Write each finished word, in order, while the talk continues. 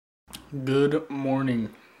Good morning.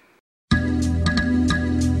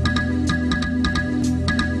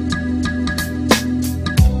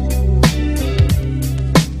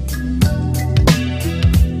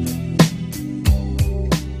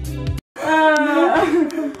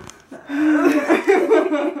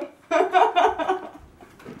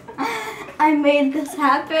 I made this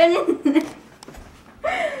happen.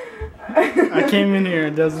 I came in here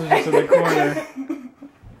and Des was just in the corner.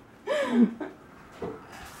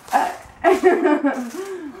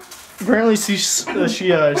 Apparently she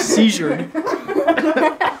seizured.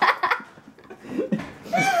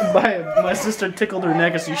 My sister tickled her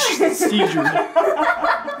neck as she seizured.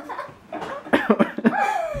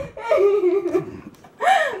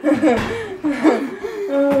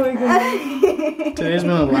 Oh my god. Today's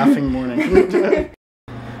been a laughing morning.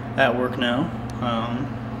 At work now.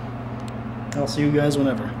 I'll see you guys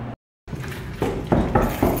whenever.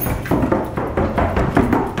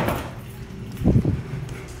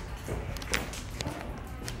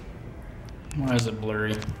 Why is it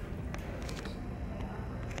blurry?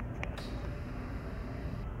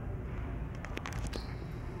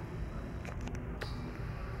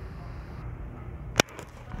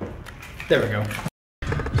 There we go.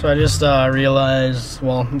 So I just realized,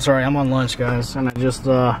 well, I'm sorry, I'm on lunch, guys, and I just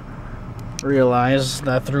realized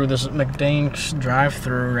that through this McDank's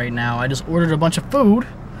drive-thru right now, I just ordered a bunch of food,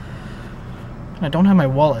 and I don't have my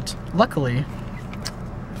wallet. Luckily,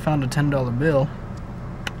 I found a $10 bill.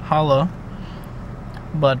 Holla.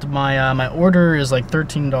 But my order is like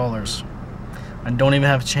 $13. I don't even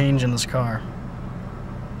have change in this car.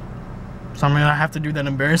 So I'm gonna have to do that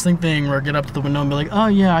embarrassing thing where I get up to the window and be like, oh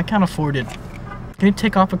yeah, I can't afford it. Can you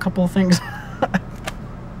take off a couple of things?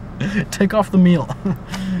 Take off the meal.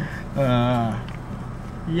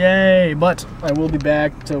 Yay, but I will be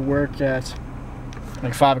back to work at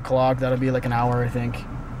like 5 o'clock. That'll be like an hour, I think.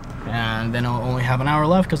 And then I'll only have an hour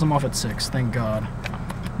left because I'm off at 6, thank God.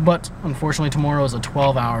 But unfortunately tomorrow is a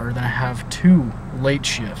 12-hour, then I have 2 late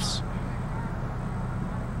shifts.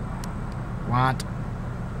 What?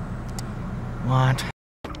 What?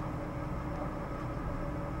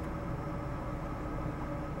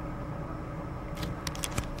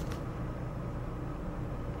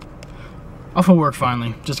 Off of work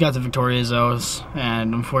finally. Just got to Victoria's house,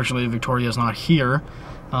 and unfortunately Victoria's not here.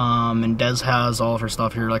 And Des has all of her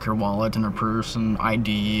stuff here, like her wallet and her purse and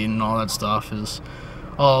ID and all that stuff was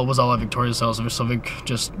all at Victoria's house. So Vic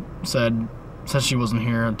just said, since she wasn't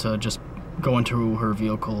here, to just go into her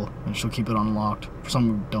vehicle and she'll keep it unlocked for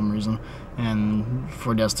some dumb reason, and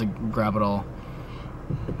for Des to grab it all.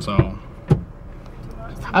 So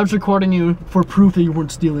I was recording you for proof that you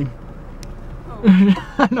weren't stealing.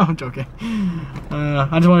 No, I'm joking.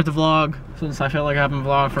 I just wanted to vlog since I felt like I haven't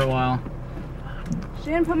vlogged for a while.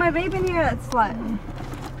 She didn't put my vape in here, that slut.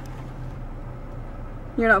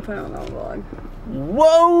 You're not putting on that vlog.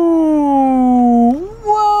 Whoa!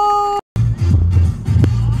 Whoa!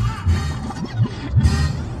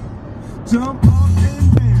 Jump up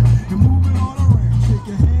and down, and move it all around. Shake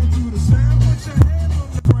your hand to the sound, put your hands on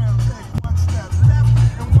the ground. Take 1 step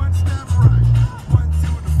left and 1 step right. 1 to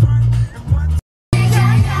the front and 1 to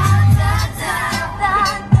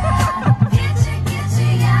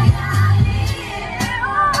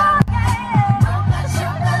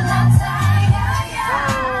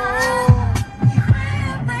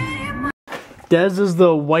Des is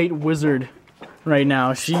the white wizard right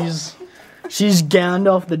now. She's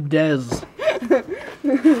Gandalf the Des.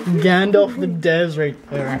 Gandalf the Des right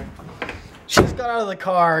there. She just got out of the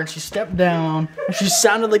car and she stepped down and she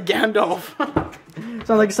sounded like Gandalf. Sounded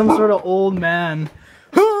like some sort of old man.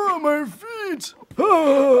 Ah, my feet!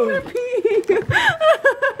 Ah.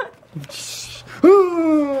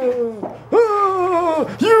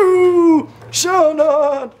 You shall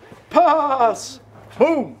not pass.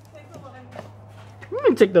 Boom. Let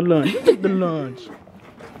me take the lunch. Take the lunch.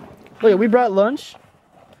 Look, we brought lunch,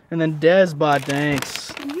 and then Des bought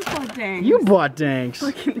Danks. You bought Danks. You bought Danks.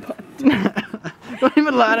 Fucking bought Danks. Don't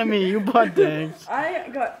even lie to me. You bought Danks.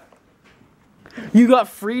 You got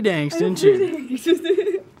free Danks, didn't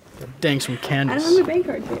you? Danks from Candace. I don't have my bank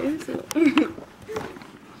card today, so.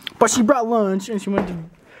 But she brought lunch, and she went to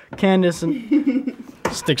Candace and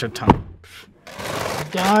sticks her tongue.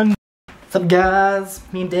 Done. What's up, guys?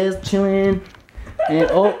 Me and Des chilling.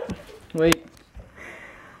 And oh, wait.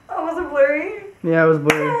 Oh, was it blurry? Yeah, it was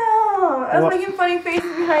blurry. Oh, I was making funny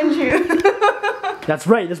faces behind you. That's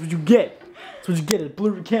right, that's what you get. That's what you get, a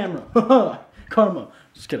blurry camera. Karma.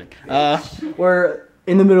 Just kidding. We're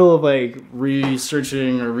in the middle of like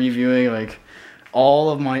researching or reviewing like all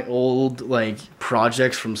of my old like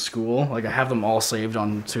projects from school. Like I have them all saved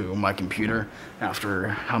onto my computer after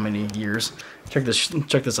how many years. Check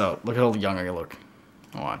this out. Look how young I look.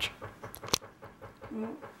 Watch.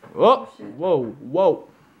 Oh, whoa, whoa.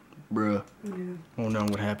 Bruh. Oh no,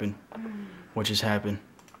 what happened? What just happened?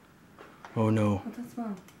 Oh no. What's that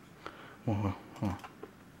smell? Oh, oh.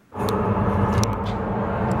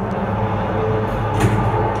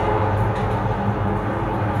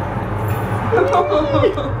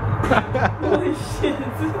 Holy shit.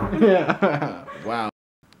 Yeah. Wow.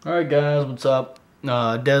 Alright guys, what's up?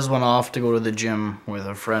 Des went off to go to the gym with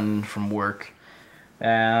a friend from work.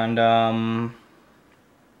 And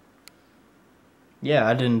yeah,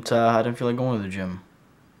 I didn't feel like going to the gym.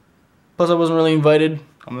 Plus I wasn't really invited.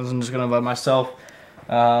 I wasn't just gonna invite myself.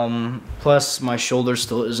 Plus my shoulder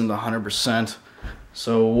still isn't 100%.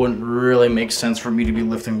 So it wouldn't really make sense for me to be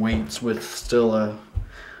lifting weights with still a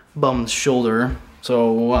bummed shoulder.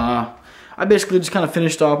 So I basically just kind of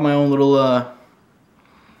finished off my own little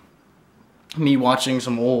me watching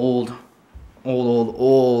some old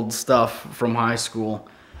stuff from high school,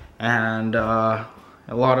 and a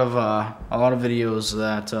lot of videos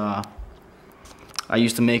that I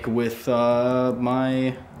used to make with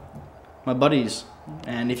my buddies.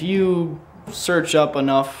 And if you search up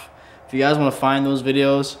enough, if you guys want to find those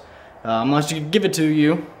videos, I'm not just gonna give it to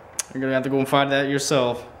you. You're gonna have to go and find that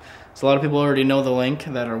yourself. So a lot of people already know the link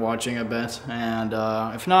that are watching, I bet. And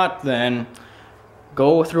if not, then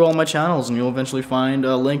go through all my channels and you'll eventually find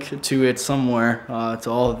a link to it somewhere, to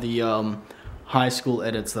all of the high school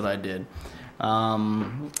edits that I did.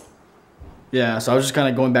 Yeah, so I was just kind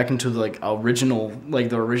of going back into the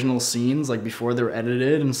original scenes, like before they were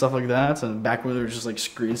edited and stuff like that, and back when they were just like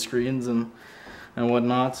screens and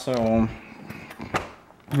whatnot. So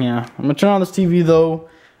yeah, I'm gonna turn on this TV though,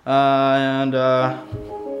 and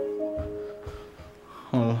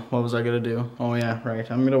oh, what was I gonna do? Oh yeah, right.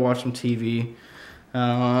 I'm gonna watch some TV.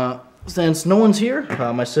 Since no one's here,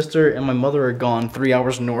 my sister and my mother are gone 3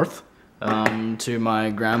 hours north to my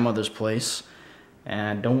grandmother's place,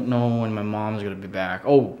 and don't know when my mom's gonna be back.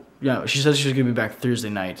 Oh yeah, she says she's gonna be back Thursday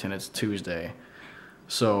night, and it's Tuesday,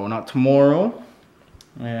 so not tomorrow,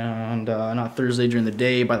 and not Thursday during the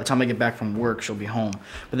day. By the time I get back from work, she'll be home.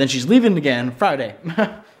 But then she's leaving again Friday.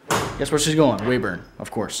 Guess where she's going? Weyburn,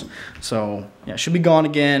 of course. So yeah, she'll be gone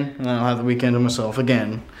again, and then I'll have the weekend to myself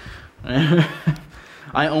again.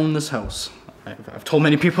 I own this house. I've told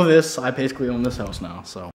many people this. I basically own this house now.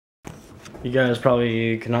 So you guys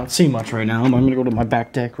probably cannot see much right now, but I'm gonna go to my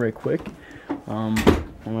back deck right quick. I'm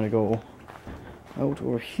gonna go out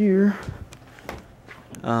over here.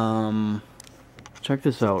 Check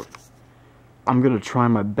this out. I'm gonna try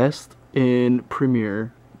my best in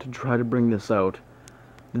Premiere to try to bring this out.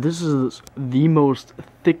 This is the most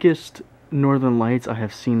thickest Northern Lights I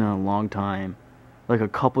have seen in a long time. Like a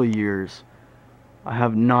couple of years. I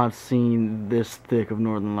have not seen this thick of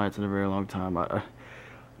Northern Lights in a very long time. I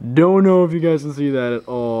don't know if you guys can see that at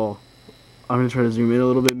all. I'm gonna try to zoom in a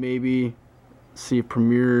little bit maybe. See if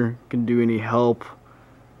Premiere can do any help,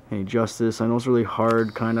 any justice. I know it's really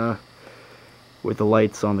hard kinda with the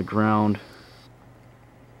lights on the ground.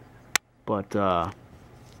 But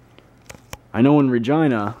I know in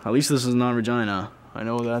Regina, at least this is not Regina, I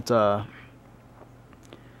know that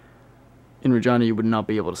in Regina you would not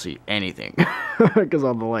be able to see anything because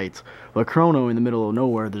of the lights. But Chrono, in the middle of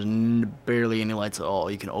nowhere, there's barely any lights at all.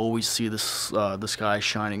 You can always see this the sky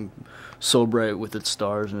shining so bright with its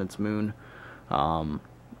stars and its moon.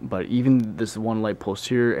 But even this one light post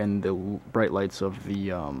here and the bright lights of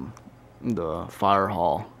the fire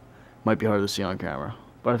hall might be hard to see on camera.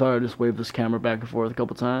 But I thought I'd just wave this camera back and forth a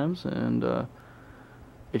couple times, and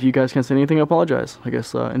if you guys can't say anything, I apologize. I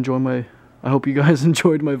guess I hope you guys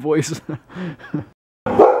enjoyed my voice.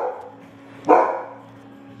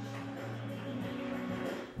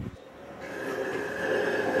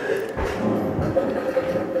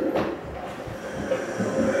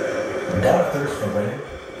 Down a thirst for winning?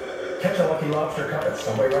 Catch a Lucky Lobster cup at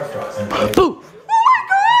Subway restaurants and play. Ooh.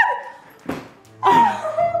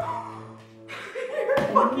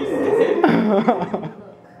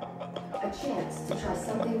 A chance to try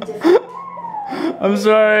something different. I'm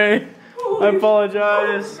sorry. I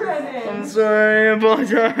apologize. Brennan. I'm sorry. I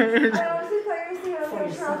apologize. I honestly thought you were saying I was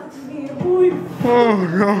gonna turn off the TV. Holy Oh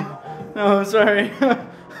no. No, I'm sorry. I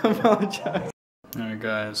apologize. Alright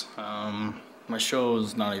guys, my show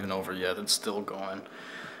is not even over yet. It's still going.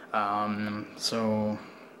 So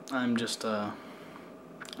I'm just I'm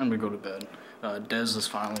gonna go to bed. Des is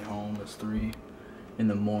finally home. It's 3 in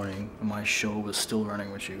the morning. My show was still running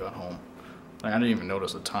when she got home. Like, I didn't even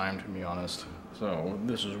notice the time, to be honest. So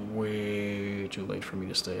this is way too late for me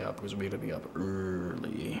to stay up because we gotta be up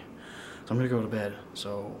early. So I'm gonna go to bed.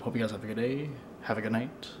 So hope you guys have a good day. Have a good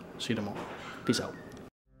night. See you tomorrow. Peace out.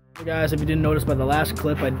 Hey guys, if you didn't notice by the last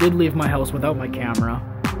clip, I did leave my house without my camera.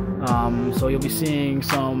 So you'll be seeing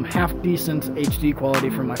some half-decent HD quality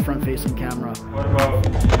from my front-facing camera. What about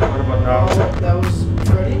now? That was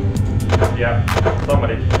ready? Yeah,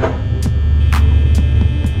 somebody.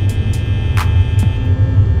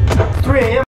 3 a.m.